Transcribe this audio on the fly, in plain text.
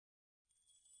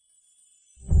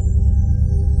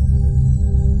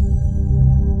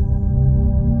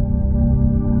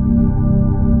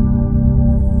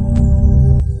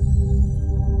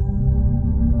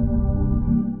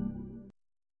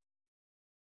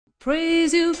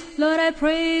Praise you, Lord, I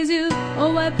praise you.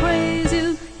 Oh, I praise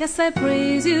you. Yes, I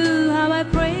praise you. How I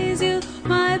praise you,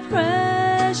 my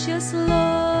precious Lord.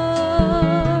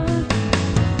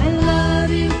 I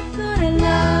love you, Lord, I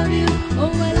love you.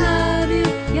 Oh, I love you.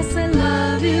 Yes, I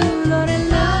love you, Lord, I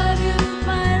love you,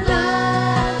 my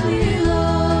lovely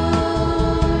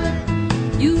Lord.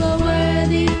 You are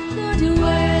worthy, Lord, you're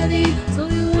worthy. So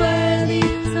you're worthy,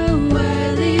 so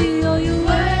worthy. Oh, you're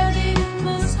worthy,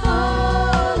 most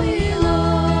holy Lord.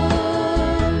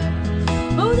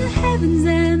 Oh, the heavens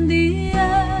and the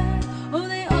earth, oh,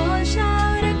 they all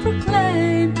shout and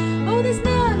proclaim. Oh, there's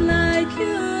none like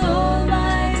you,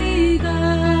 Almighty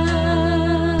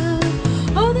God.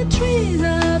 Oh, the trees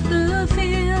of the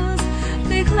fields,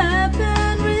 they clap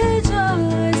and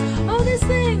rejoice. Oh, they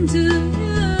sing to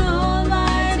you,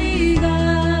 Almighty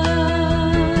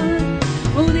God.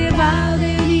 Oh, they bow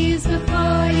their knees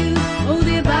before you. Oh,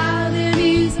 they bow their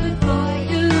knees before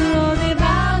you. Oh, they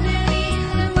bow their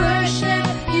knees and worship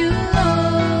you, Lord.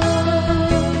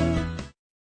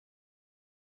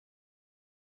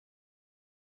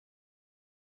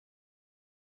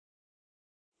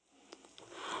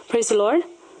 Praise the Lord.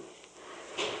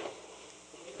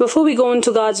 Before we go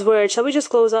into God's word, shall we just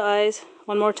close our eyes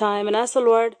one more time and ask the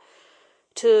Lord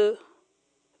to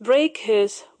break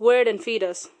his word and feed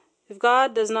us. If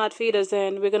God does not feed us,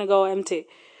 then we're going to go empty.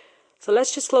 So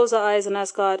let's just close our eyes and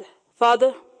ask God.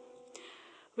 Father,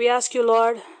 we ask you,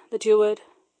 Lord, that you would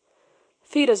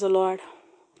feed us, O Lord,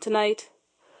 tonight.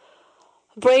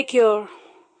 Break your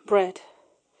bread,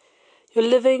 your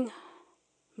living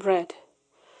bread.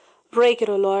 Break it,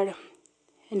 O Lord,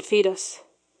 and feed us.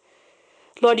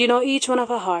 Lord, you know each one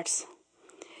of our hearts.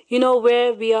 You know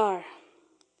where we are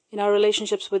in our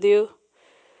relationships with you.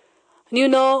 And you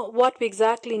know what we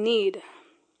exactly need.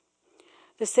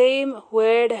 The same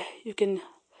word you can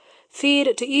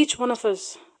feed to each one of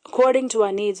us according to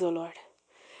our needs, O Lord.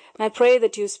 And I pray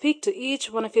that you speak to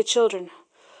each one of your children.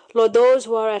 Lord, those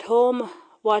who are at home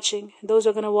watching, and those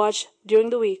who are going to watch during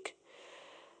the week.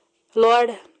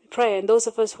 Lord, pray, and those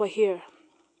of us who are here,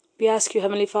 we ask you,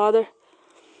 Heavenly Father,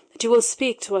 that you will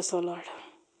speak to us, O Lord.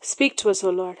 Speak to us, O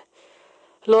Lord.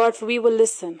 Lord, for we will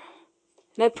listen.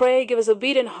 And I pray, give us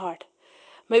obedient heart.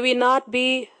 May we not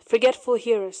be forgetful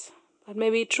hearers, but may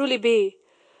we truly be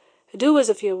doers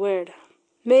of your word.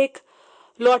 Make,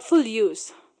 Lord, full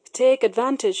use. Take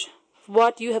advantage of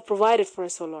what you have provided for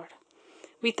us, O Lord.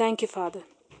 We thank you, Father.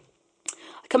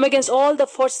 I come against all the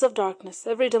forces of darkness,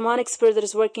 every demonic spirit that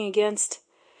is working against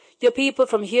your people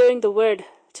from hearing the word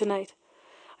tonight.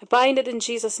 I bind it in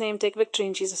Jesus' name. Take victory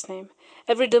in Jesus' name.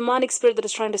 Every demonic spirit that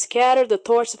is trying to scatter the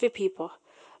thoughts of your people,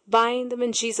 bind them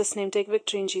in Jesus' name. Take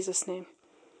victory in Jesus' name.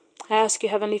 I ask you,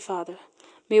 Heavenly Father,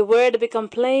 may your word become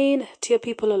plain to your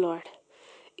people, O Lord.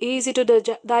 Easy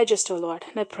to digest, O Lord.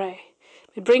 And I pray,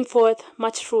 may bring forth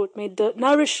much fruit. May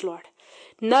nourish, Lord.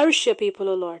 Nourish your people,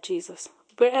 O Lord Jesus.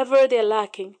 Wherever they are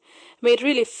lacking, may it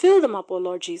really fill them up, O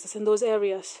Lord Jesus, in those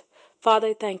areas. Father,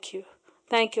 I thank you.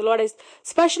 Thank you, Lord. I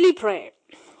especially pray,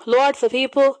 Lord, for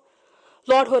people,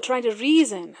 Lord, who are trying to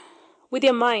reason with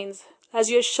their minds,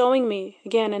 as you're showing me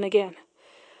again and again.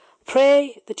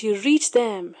 Pray that you reach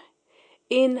them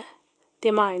in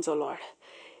their minds, O Lord.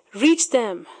 Reach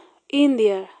them in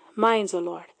their minds, O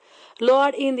Lord.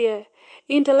 Lord, in their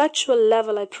intellectual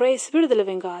level, I pray, Spirit of the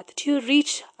living God, that you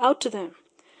reach out to them.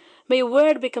 May your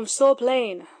word become so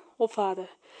plain, O Father,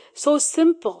 so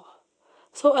simple,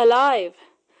 so alive.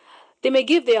 They may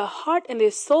give their heart and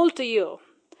their soul to you.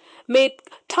 May it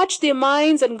touch their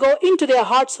minds and go into their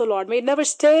hearts, O Lord. May it never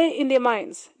stay in their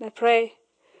minds. And I pray,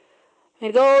 may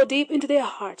it go deep into their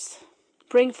hearts.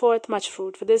 Bring forth much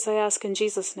fruit. For this I ask in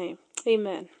Jesus' name.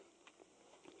 Amen.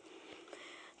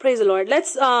 Praise the Lord.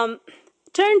 Let's turn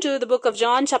to the book of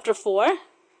John chapter 4.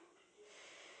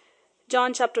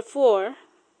 John chapter 4. And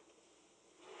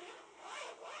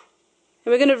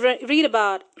we're going to read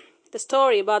about the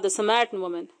story about the Samaritan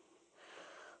woman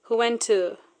who went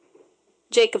to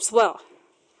Jacob's well.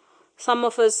 Some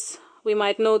of us, we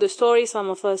might know the story. Some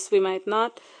of us, we might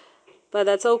not. But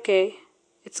that's okay.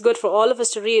 It's good for all of us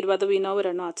to read whether we know it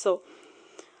or not. So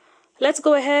let's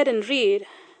go ahead and read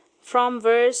from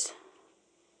verse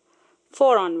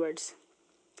 4 onwards.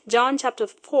 John chapter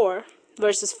 4,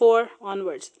 verses 4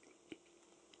 onwards.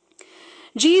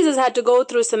 Jesus had to go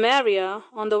through Samaria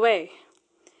on the way.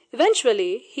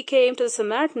 Eventually, he came to the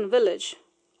Samaritan village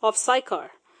of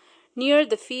Sychar, near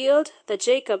the field that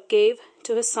Jacob gave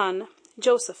to his son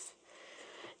Joseph.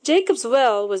 Jacob's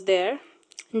well was there,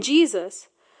 and Jesus,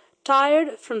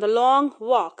 tired from the long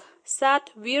walk, sat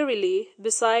wearily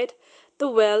beside the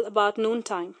well about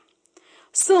noontime.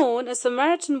 Soon a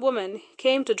Samaritan woman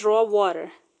came to draw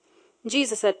water.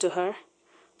 Jesus said to her,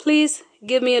 "Please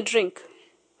give me a drink."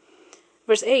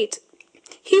 Verse 8.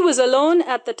 He was alone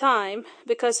at the time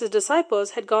because his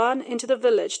disciples had gone into the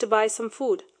village to buy some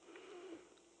food.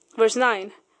 Verse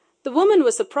 9. The woman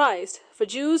was surprised, for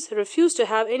Jews refused to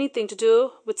have anything to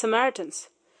do with Samaritans.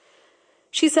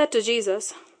 She said to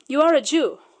Jesus, "You are a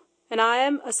Jew, and I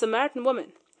am a Samaritan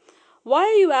woman. Why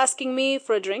are you asking me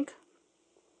for a drink?"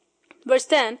 Verse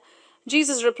 10.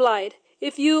 Jesus replied,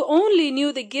 "If you only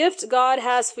knew the gift God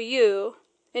has for you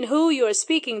and who you are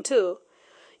speaking to,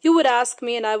 you would ask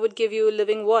me and I would give you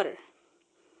living water."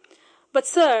 "But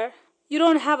sir, you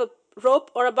don't have a rope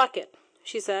or a bucket,"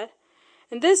 she said,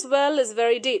 "and this well is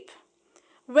very deep.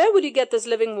 Where would you get this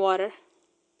living water?"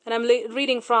 And I'm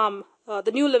reading from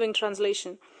the New Living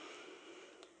Translation.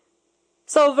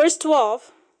 So verse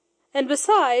 12, "And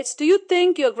besides, do you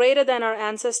think you're greater than our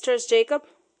ancestors Jacob,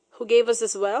 who gave us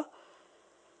this well?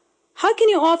 How can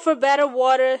you offer better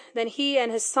water than he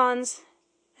and his sons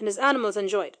and his animals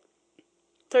enjoyed?"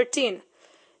 13.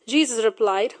 Jesus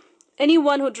replied,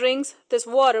 "Anyone who drinks this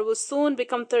water will soon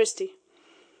become thirsty.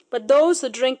 But those who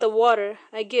drink the water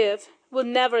I give will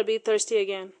never be thirsty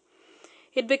again.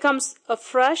 It becomes a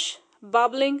fresh,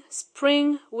 bubbling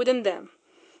spring within them,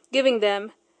 giving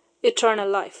them eternal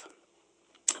life."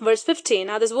 Verse 15.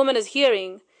 Now this woman is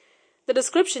hearing the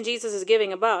description Jesus is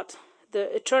giving about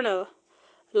the eternal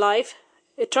life,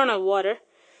 eternal water.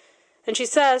 And she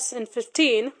says in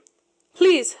 15,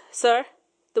 "Please, sir,"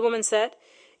 the woman said,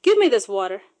 "give me this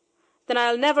water. Then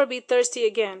I'll never be thirsty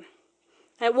again.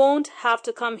 I won't have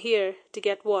to come here to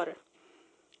get water."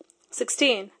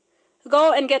 16.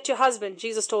 "Go and get your husband,"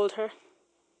 Jesus told her.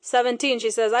 17,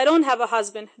 she says, "I don't have a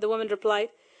husband," the woman replied.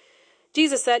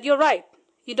 Jesus said, "You're right,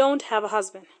 you don't have a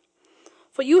husband.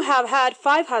 For you have had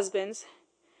 5 husbands,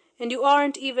 and you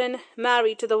aren't even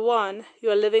married to the one you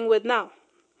are living with now.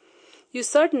 You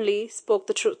certainly spoke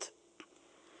the truth."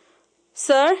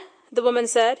 "Sir," the woman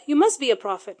said, "you must be a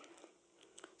prophet.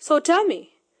 So tell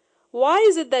me, why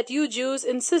is it that you Jews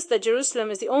insist that Jerusalem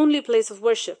is the only place of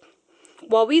worship,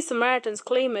 while we Samaritans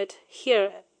claim it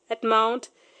here at Mount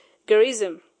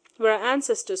Gerizim, where our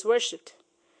ancestors worshipped?"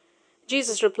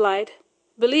 Jesus replied,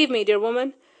 "Believe me, dear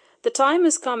woman, the time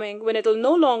is coming when it will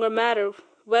no longer matter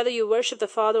whether you worship the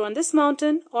Father on this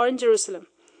mountain or in Jerusalem.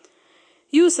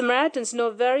 You Samaritans know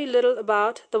very little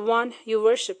about the one you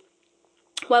worship,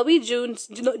 while we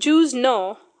Jews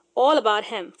know all about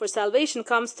him, for salvation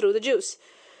comes through the Jews."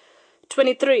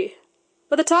 23.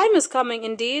 "But the time is coming,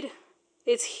 indeed,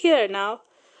 it's here now,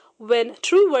 when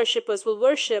true worshippers will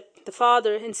worship the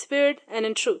Father in spirit and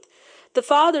in truth. The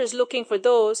Father is looking for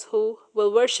those who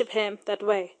will worship him that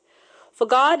way. For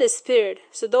God is spirit,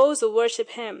 so those who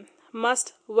worship him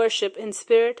must worship in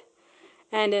spirit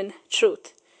and in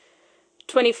truth."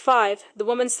 25. The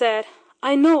woman said,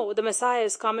 "I know the Messiah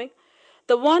is coming,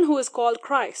 the one who is called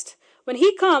Christ. When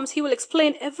he comes, he will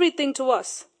explain everything to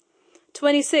us."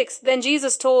 26. Then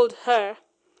Jesus told her,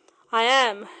 "I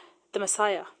am the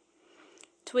Messiah."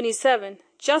 27.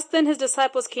 Just then his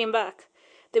disciples came back.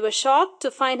 They were shocked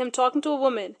to find him talking to a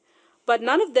woman, but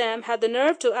none of them had the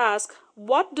nerve to ask,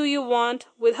 "What do you want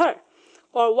with her?"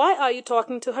 or "Why are you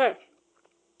talking to her?"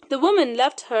 The woman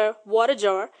left her water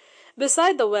jar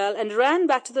beside the well and ran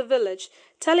back to the village,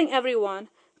 telling everyone,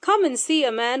 "Come and see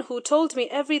a man who told me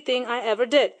everything I ever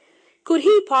did. Could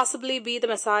he possibly be the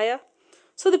Messiah?"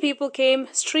 So the people came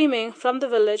streaming from the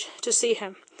village to see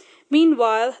him.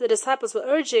 Meanwhile, the disciples were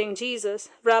urging Jesus,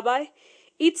 "Rabbi,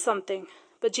 eat something."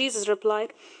 But Jesus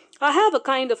replied, "I have a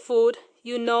kind of food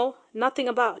you know nothing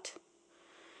about."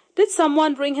 "Did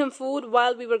someone bring him food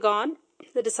while we were gone?"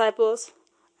 the disciples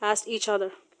asked each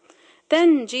other.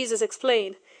 Then Jesus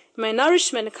explained, "My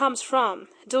nourishment comes from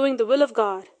doing the will of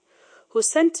God, who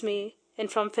sent me,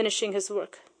 and from finishing his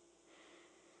work.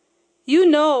 You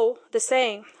know the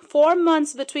saying, 4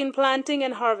 months between planting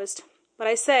and harvest. But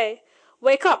I say,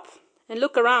 wake up and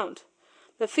look around.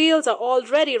 The fields are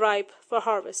already ripe for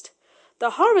harvest.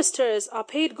 The harvesters are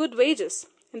paid good wages,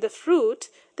 and the fruit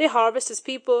they harvest is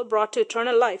people brought to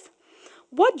eternal life.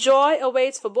 What joy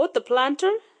awaits for both the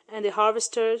planter and the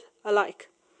harvester alike.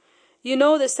 You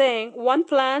know the saying, one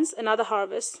plants, another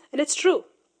harvests, and it's true.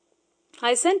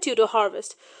 I sent you to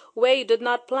harvest where you did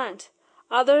not plant.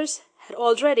 Others had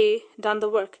already done the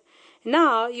work.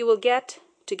 Now you will get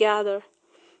to gather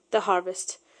the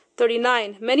harvest."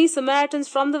 39. Many Samaritans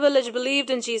from the village believed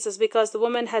in Jesus because the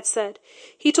woman had said,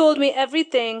 "He told me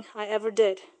everything I ever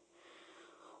did."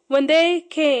 When they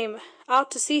came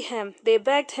out to see him, they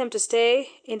begged him to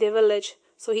stay in their village,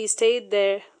 so he stayed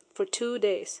there for 2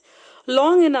 days,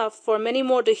 long enough for many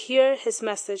more to hear his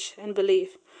message and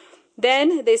believe.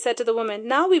 Then they said to the woman,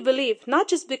 "Now we believe, not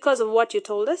just because of what you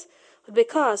told us, but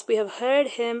because we have heard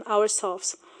him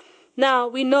ourselves. Now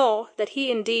we know that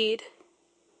he indeed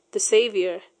the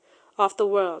Savior of the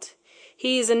world.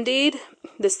 He is indeed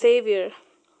the Savior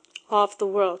of the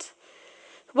world."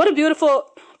 What a beautiful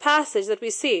passage that we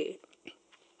see.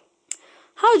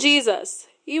 How Jesus,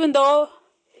 even though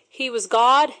he was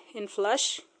God in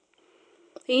flesh,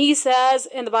 he says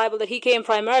in the Bible that he came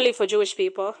primarily for Jewish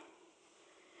people.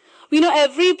 We know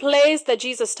every place that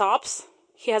Jesus stops,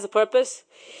 he has a purpose.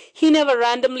 He never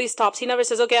randomly stops. He never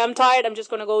says, "Okay, I'm tired, I'm just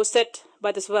going to go sit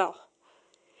by this well."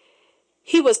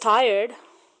 He was tired,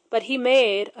 but he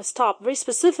made a stop very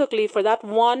specifically for that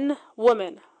one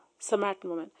woman, Samaritan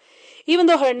woman. Even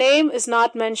though her name is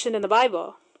not mentioned in the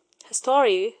Bible, her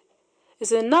story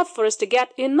is enough for us to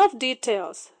get enough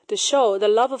details to show the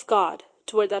love of God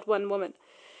toward that one woman.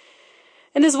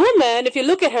 And this woman, if you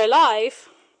look at her life,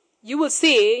 you will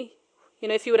see,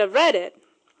 if you would have read it,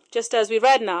 just as we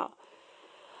read now,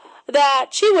 that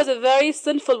she was a very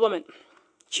sinful woman.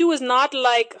 She was not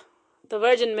like the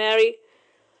Virgin Mary.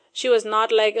 She was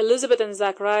not like Elizabeth and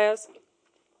Zacharias.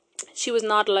 She was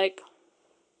not like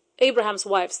Abraham's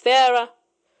wife, Sarah.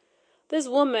 This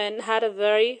woman had a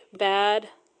very bad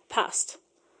past.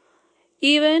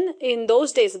 Even in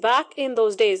those days, back in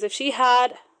those days, if she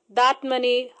had that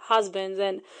many husbands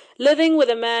and living with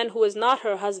a man who was not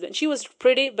her husband, she was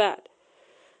pretty bad.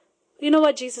 You know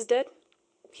what Jesus did?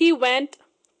 He went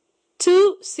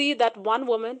to see that one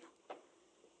woman,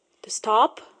 to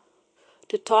stop,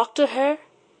 to talk to her,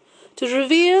 to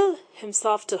reveal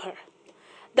himself to her.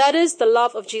 That is the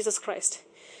love of Jesus Christ.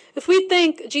 If we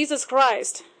think Jesus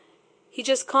Christ, he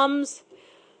just comes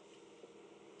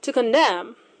to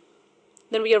condemn,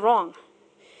 then we are wrong.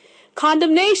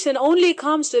 Condemnation only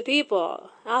comes to people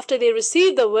after they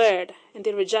receive the word and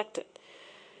they reject it.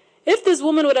 If this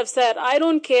woman would have said, "I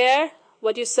don't care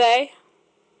what you say.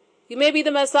 You may be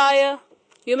the Messiah.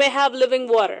 You may have living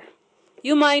water.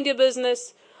 You mind your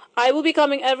business. I will be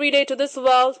coming every day to this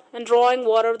well and drawing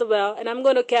water of the well, and I'm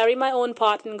going to carry my own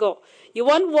pot and go. You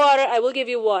want water, I will give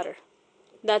you water.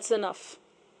 That's enough.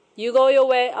 You go your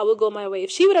way, I will go my way."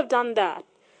 If she would have done that,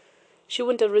 she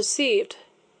wouldn't have received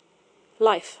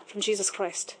life from Jesus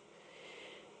Christ.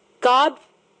 God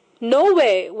no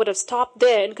way would have stopped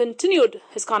there and continued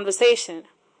his conversation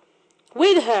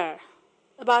with her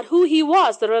about who he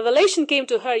was. The revelation came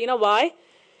to her. You know why?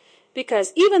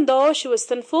 Because even though she was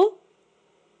sinful,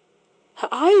 her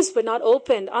eyes were not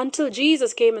opened until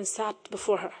Jesus came and sat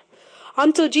before her.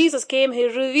 Until Jesus came, he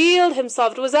revealed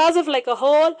himself. It was as if like a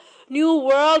whole new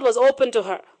world was open to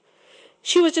her.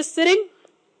 She was just sitting,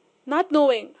 not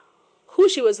knowing who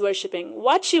she was worshipping,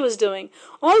 what she was doing.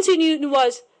 All she knew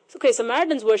was, okay,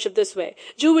 Samaritans worship this way.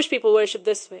 Jewish people worship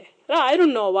this way. I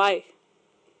don't know why.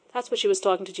 That's what she was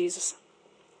talking to Jesus.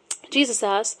 Jesus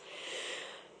asked,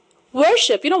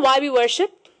 worship. You know why we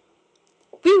worship?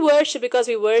 We worship because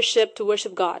we worship to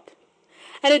worship God.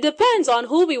 And it depends on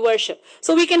who we worship.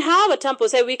 So we can have a temple.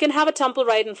 Say we can have a temple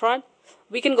right in front.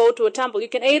 We can go to a temple. You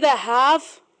can either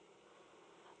have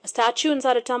a statue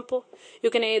inside a temple. You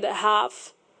can either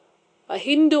have a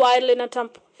Hindu idol in a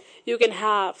temple. You can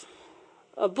have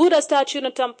a Buddha statue in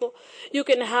a temple. You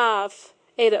can have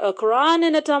either a Quran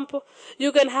in a temple.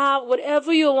 You can have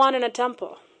whatever you want in a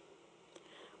temple.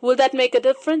 Will that make a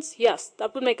difference? Yes,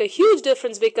 that will make a huge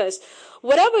difference, because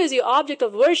whatever is your object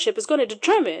of worship is going to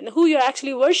determine who you're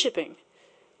actually worshiping,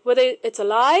 whether it's a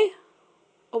lie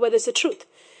or whether it's a truth.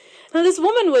 Now, this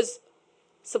woman was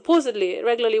supposedly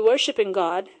regularly worshiping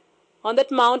God on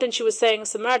that mountain. She was saying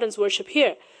Samaritans worship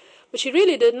here, but she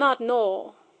really did not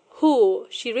know who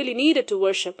she really needed to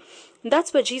worship. And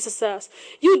that's what Jesus says.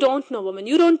 You don't know, woman.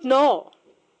 You don't know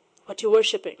what you're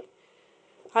worshiping.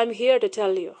 I'm here to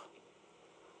tell you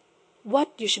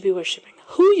what you should be worshiping,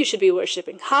 who you should be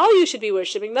worshiping, how you should be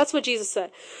worshiping. That's what Jesus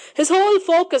said. His whole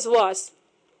focus was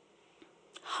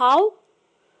how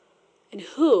and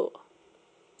who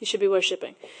you should be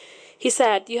worshiping. He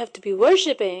said you have to be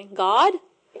worshiping God,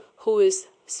 who is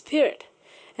spirit.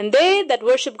 And they that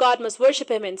worship God must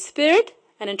worship him in spirit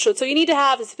and in truth. So you need to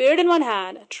have the spirit in one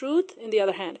hand, truth in the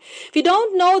other hand. If you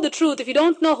don't know the truth, if you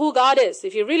don't know who God is,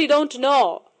 if you really don't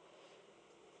know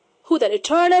who that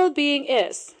eternal being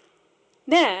is,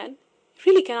 then you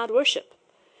really cannot worship.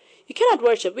 You cannot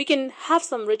worship. We can have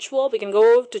some ritual. We can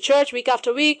go to church week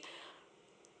after week.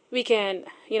 We can,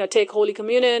 take Holy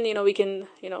Communion. We can,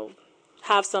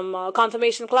 have some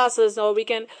confirmation classes, or we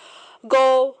can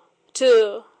go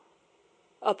to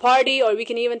a party, or we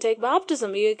can even take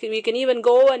baptism. We can even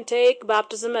go and take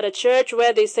baptism at a church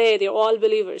where they say they're all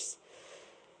believers.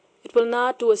 It will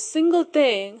not do a single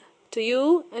thing to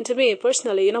you and to me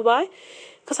personally. You know why?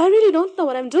 Because I really don't know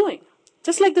what I'm doing.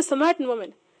 Just like the Samaritan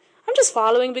woman. I'm just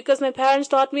following because my parents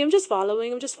taught me. I'm just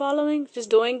following, just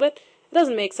doing, but it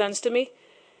doesn't make sense to me.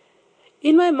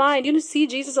 In my mind, see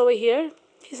Jesus over here?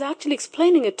 He's actually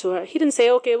explaining it to her. He didn't say,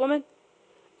 okay, woman,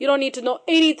 you don't need to know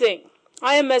anything.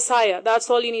 I am Messiah. That's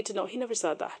all you need to know. He never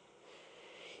said that.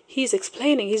 He's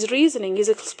explaining, he's reasoning, he's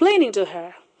explaining to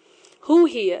her who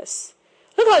he is.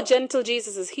 Look how gentle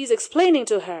Jesus is. He's explaining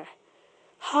to her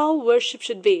how worship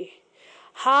should be.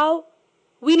 How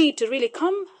we need to really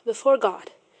come before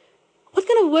God. What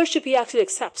kind of worship he actually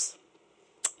accepts?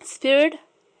 Spirit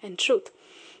and truth.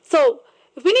 So,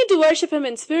 if we need to worship him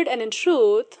in spirit and in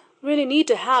truth, we really need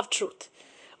to have truth.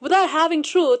 Without having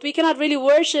truth, we cannot really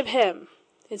worship him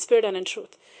in spirit and in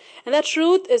truth. And that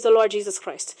truth is the Lord Jesus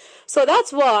Christ. So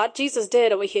that's what Jesus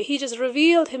did over here. He just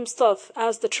revealed himself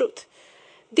as the truth.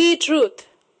 The truth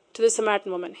to the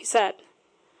Samaritan woman. He said,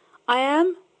 I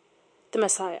am the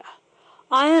Messiah.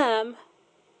 I am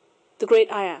the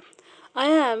great I am. I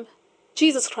am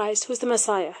Jesus Christ, who is the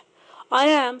Messiah. I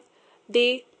am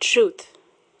the truth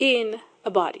in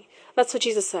a body. That's what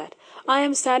Jesus said. I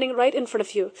am standing right in front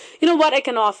of you. You know what I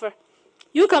can offer?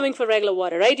 You're coming for regular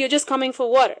water, right? You're just coming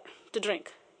for water to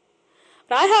drink.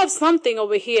 But I have something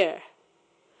over here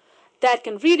that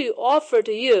can really offer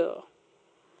to you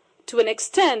to an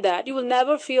extent that you will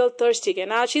never feel thirsty again.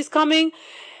 Now she's coming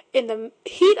in the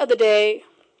heat of the day.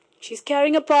 She's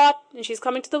carrying a pot and she's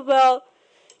coming to the well.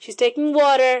 She's taking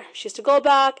water. She has to go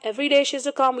back. Every day she has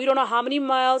to come. We don't know how many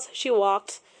miles she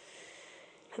walked.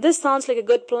 This sounds like a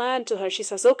good plan to her. She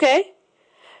says, okay,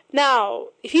 now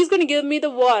if he's going to give me the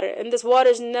water and this water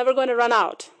is never going to run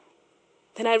out,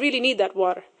 then I really need that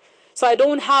water. So I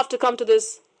don't have to come to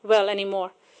this well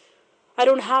anymore. I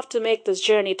don't have to make this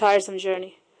journey, tiresome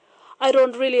journey. I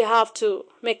don't really have to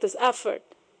make this effort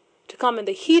to come in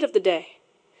the heat of the day.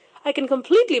 I can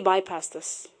completely bypass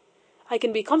this. I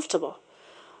can be comfortable.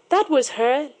 That was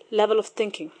her level of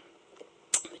thinking.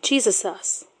 Jesus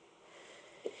says,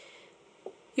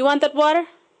 you want that water?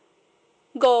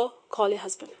 Go call your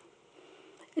husband.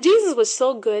 Jesus was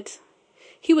so good.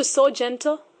 He was so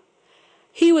gentle.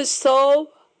 He was so,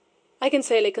 I can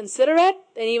say, like considerate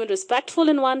and even respectful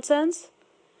in one sense.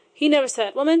 He never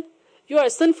said, woman, you are a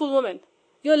sinful woman.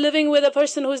 You're living with a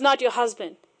person who is not your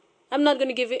husband. I'm not going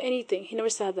to give you anything. He never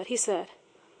said that. He said,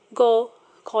 go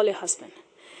call your husband.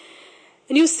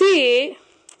 And you see,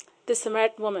 this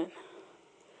Samaritan woman,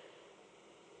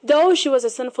 though she was a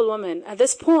sinful woman, at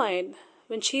this point,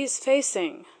 when she is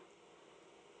facing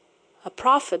a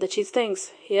prophet that she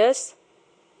thinks he is,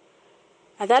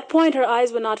 at that point her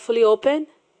eyes were not fully open.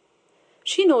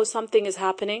 She knows something is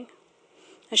happening.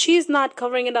 And she is not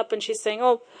covering it up and she's saying,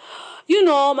 oh, you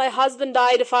know, my husband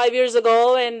died 5 years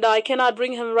ago and I cannot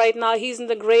bring him right now. He's in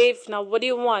the grave. Now, what do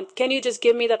you want? Can you just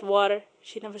give me that water?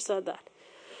 She never said that.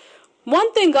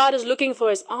 One thing God is looking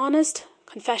for is honest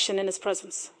confession in his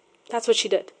presence. That's what she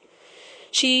did.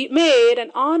 She made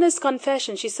an honest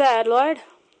confession. She said, Lord,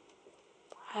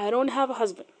 I don't have a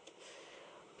husband,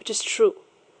 which is true.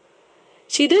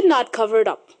 She did not cover it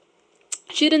up.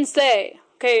 She didn't say,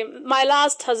 okay, my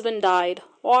last husband died,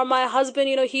 or my husband,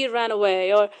 he ran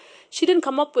away, or she didn't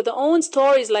come up with her own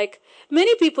stories like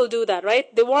many people do that,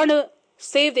 right? They want to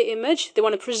save the image. They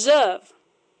want to preserve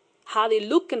how they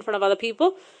look in front of other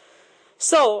people.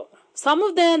 So some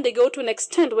of them, they go to an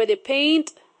extent where they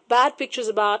paint bad pictures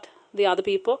about the other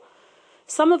people.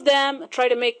 Some of them try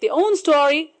to make their own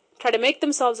story, try to make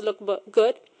themselves look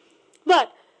good.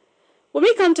 But when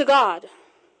we come to God,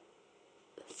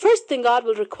 first thing God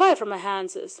will require from our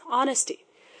hands is honesty.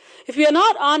 If we are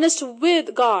not honest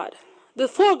with God,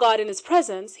 before God in his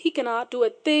presence, he cannot do a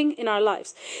thing in our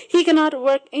lives. He cannot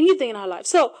work anything in our lives.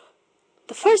 So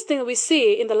the first thing that we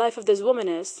see in the life of this woman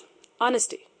is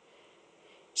honesty.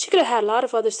 She could have had a lot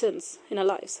of other sins in her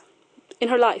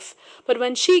life. But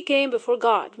when she came before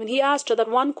God, when he asked her that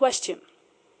one question,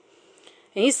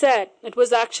 and he said, it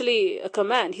was actually a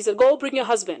command. He said, go bring your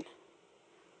husband.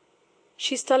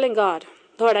 She's telling God,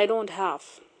 Lord, I don't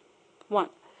have one.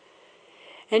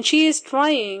 And she is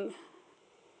trying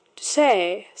to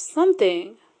say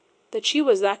something that she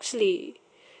was actually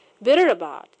bitter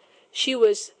about. She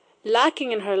was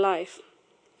lacking in her life.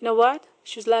 You know what?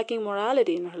 She was lacking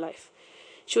morality in her life.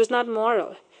 She was not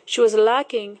moral. She was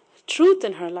lacking truth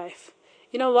in her life.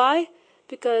 You know why?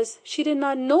 Because she did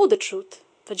not know the truth.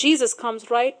 But Jesus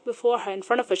comes right before her, in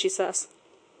front of her, she says,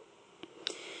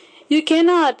 you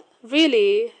cannot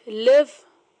really live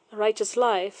a righteous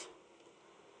life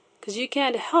because you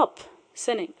can't help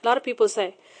sinning. A lot of people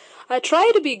say, I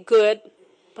try to be good,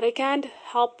 but I can't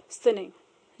help sinning.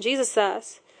 Jesus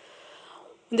says,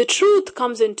 When the truth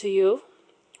comes into you,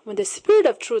 when the Spirit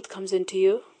of truth comes into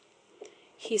you,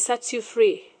 He sets you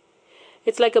free.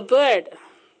 It's like a bird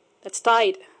that's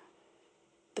tied.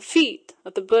 The feet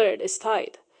of the bird is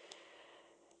tied.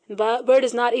 The bird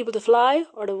is not able to fly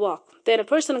or to walk. Then a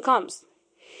person comes.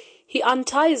 He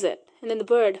unties it, and then the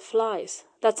bird flies.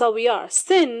 That's how we are.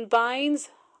 Sin binds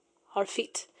our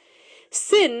feet.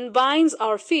 Sin binds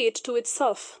our feet to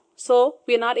itself. So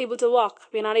we are not able to walk.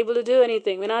 We are not able to do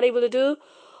anything. We're not able to do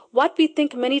what we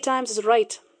think many times is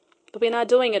right. But we're not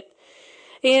doing it.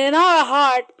 In our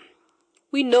heart,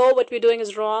 we know what we're doing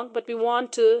is wrong, but we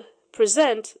want to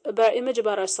present a better image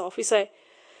about ourselves. We say,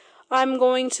 I'm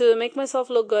going to make myself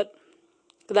look good.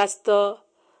 That's the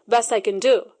best I can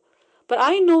do. But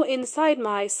I know inside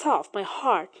myself, my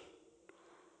heart,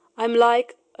 I'm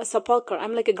like a sepulcher.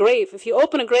 I'm like a grave. If you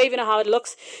open a grave, you know how it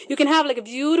looks. You can have like a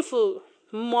beautiful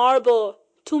marble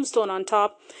tombstone on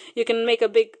top. You can make a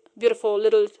big, beautiful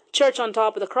little church on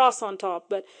top with a cross on top.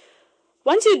 But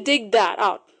once you dig that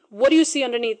out, what do you see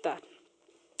underneath that?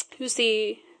 You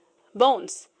see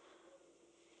bones.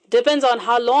 Depends on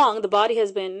how long the body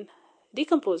has been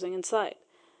decomposing inside.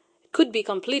 It could be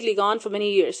completely gone for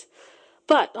many years.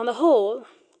 But on the whole,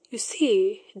 you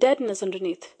see deadness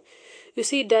underneath. You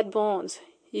see dead bones.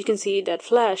 You can see dead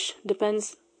flesh.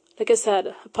 Depends, like I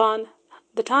said, upon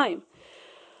the time.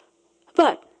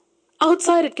 But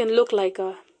outside it can look like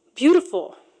a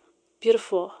beautiful,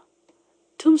 beautiful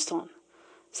tombstone.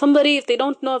 Somebody, if they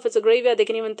don't know if it's a graveyard, they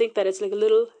can even think that it's like a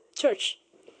little church.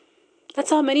 That's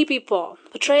how many people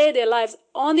portray their lives.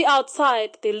 On the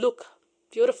outside, they look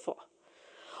beautiful.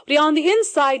 But on the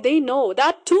inside, they know.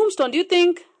 That tombstone, do you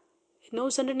think it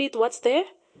knows underneath what's there?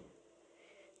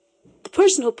 The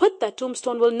person who put that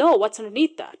tombstone will know what's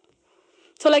underneath that.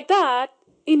 So like that,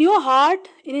 in your heart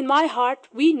and in my heart,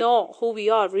 we know who we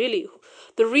are really.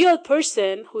 The real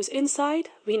person who's inside,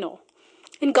 we know.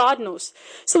 And God knows.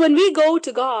 So when we go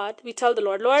to God, we tell the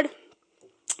Lord, Lord,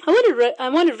 I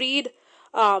want to read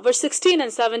verse 16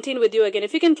 and 17 with you again.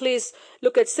 If you can please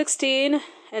look at 16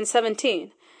 and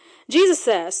 17. Jesus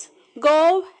says,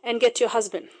 go and get your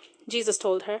husband. Jesus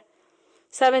told her.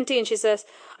 17, she says,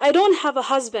 I don't have a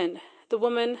husband. The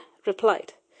woman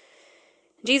replied.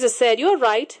 Jesus said, you're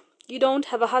right. You don't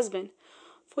have a husband.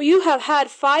 For you have had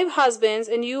 5 husbands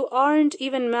and you aren't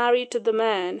even married to the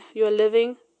man you are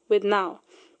living with now.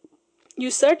 You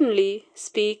certainly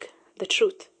speak the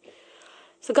truth.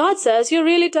 So God says, you're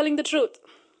really telling the truth.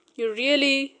 You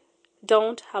really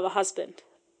don't have a husband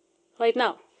right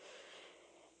now.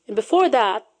 And before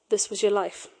that, this was your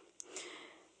life.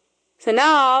 So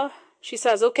now she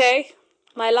says, okay,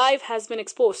 my life has been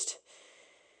exposed.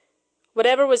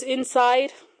 Whatever was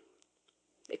inside,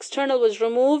 external was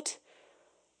removed.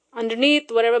 Underneath,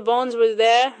 whatever bones were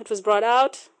there, it was brought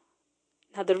out.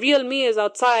 Now the real me is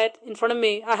outside, in front of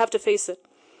me. I have to face it.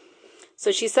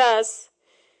 So she says,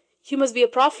 you must be a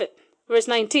prophet. Verse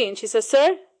 19, she says,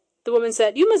 sir, the woman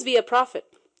said, you must be a prophet.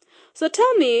 So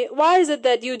tell me, why is it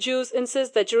that you Jews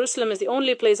insist that Jerusalem is the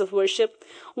only place of worship,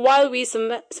 while we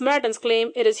Samaritans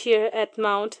claim it is here at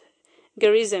Mount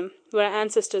Gerizim, where our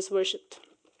ancestors worshipped?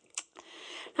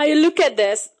 Now you look at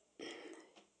this.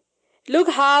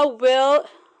 Look how well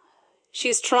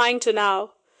she's trying to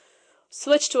now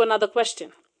switch to another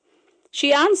question.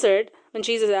 She answered when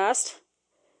Jesus asked,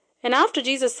 and after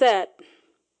Jesus said,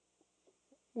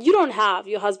 you don't have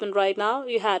your husband right now.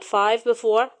 You had 5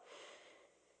 before.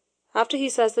 After he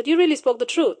says that, you really spoke the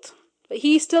truth. But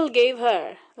he still gave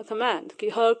her a command.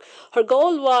 Her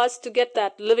goal was to get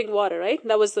that living water, right?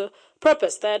 That was the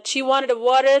purpose, that she wanted a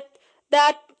water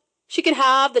that she can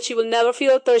have, that she will never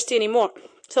feel thirsty anymore.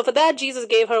 So for that, Jesus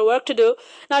gave her work to do.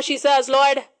 Now she says,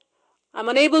 Lord, I'm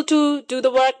unable to do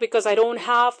the work because I don't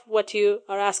have what you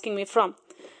are asking me from.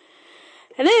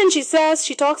 And then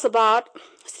she talks about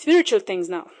spiritual things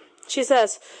now. She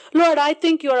says, Lord, I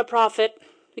think you're a prophet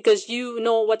because you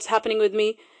know what's happening with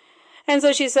me. And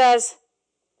so she says,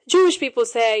 Jewish people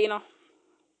say,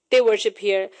 they worship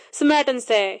here. Samaritans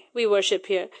say, we worship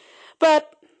here.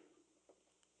 But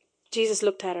Jesus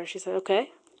looked at her. She said,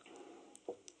 okay,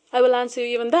 I will answer you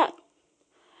even that.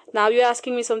 Now you're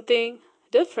asking me something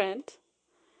different.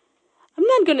 I'm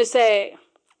not going to say,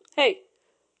 hey,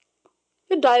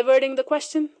 you're diverting the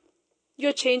question.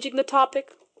 You're changing the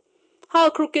topic. How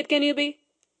crooked can you be?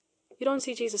 You don't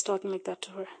see Jesus talking like that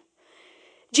to her.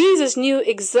 Jesus knew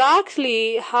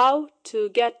exactly how to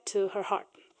get to her heart.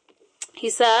 He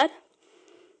said,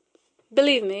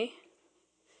 believe me,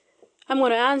 I'm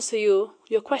going to answer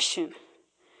your question.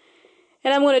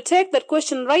 And I'm going to take that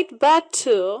question right back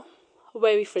to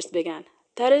where we first began.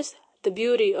 That is the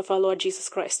beauty of our Lord Jesus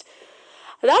Christ.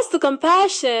 That's the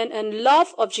compassion and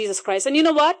love of Jesus Christ. And you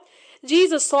know what?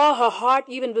 Jesus saw her heart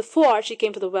even before she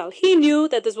came to the well. He knew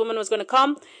that this woman was going to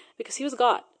come because he was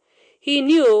God. He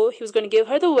knew he was going to give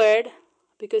her the word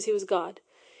because he was God.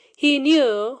 He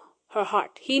knew her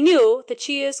heart. He knew that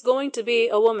she is going to be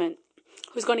a woman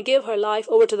who's going to give her life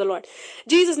over to the Lord.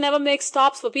 Jesus never makes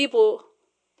stops for people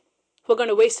who are going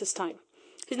to waste his time.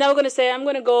 He's never going to say, I'm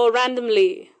going to go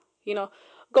randomly,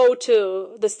 go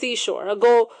to the seashore or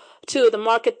go to the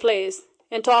marketplace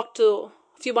and talk to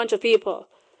a few bunch of people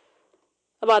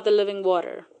about the living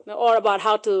water or about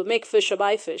how to make fish or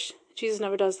buy fish. Jesus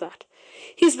never does that.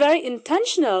 He's very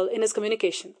intentional in his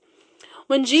communication.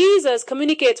 When Jesus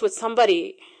communicates with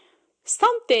somebody,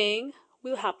 something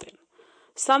will happen.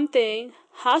 Something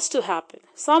has to happen.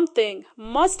 Something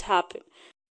must happen.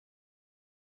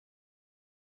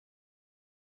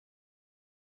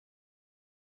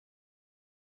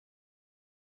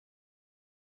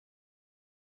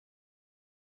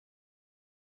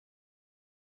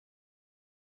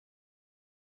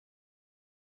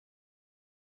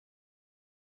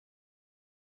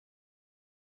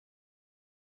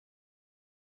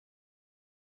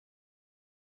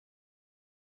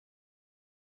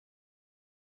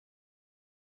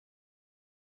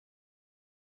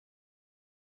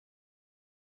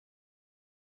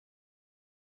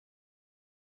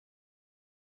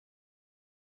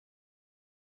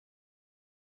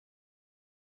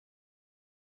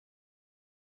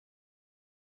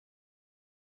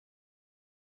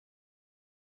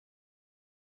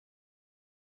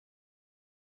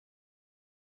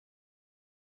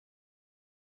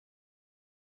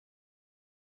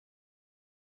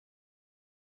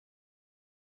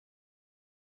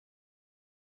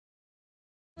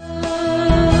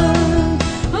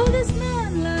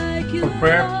 For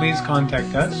prayer, please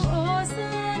contact us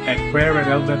at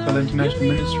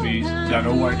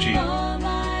prayer@elbethelinternationalministries.org.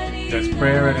 That's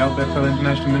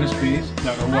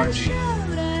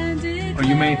prayer@elbethelinternationalministries.org. Or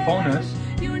you may phone us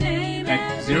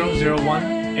at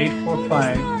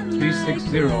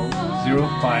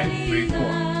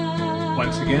 001-845-360-0534.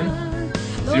 Once again,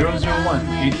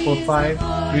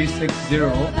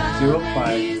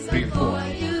 001-845-360-0534.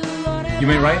 You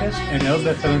may write us at El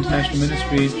Bethel International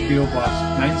Ministries, P.O. Box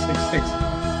 966,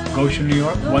 Goshen, New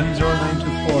York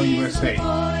 10924, USA.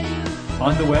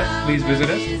 On the web, please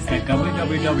visit us at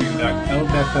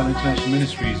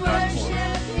www.elbethelinternationalministries.org.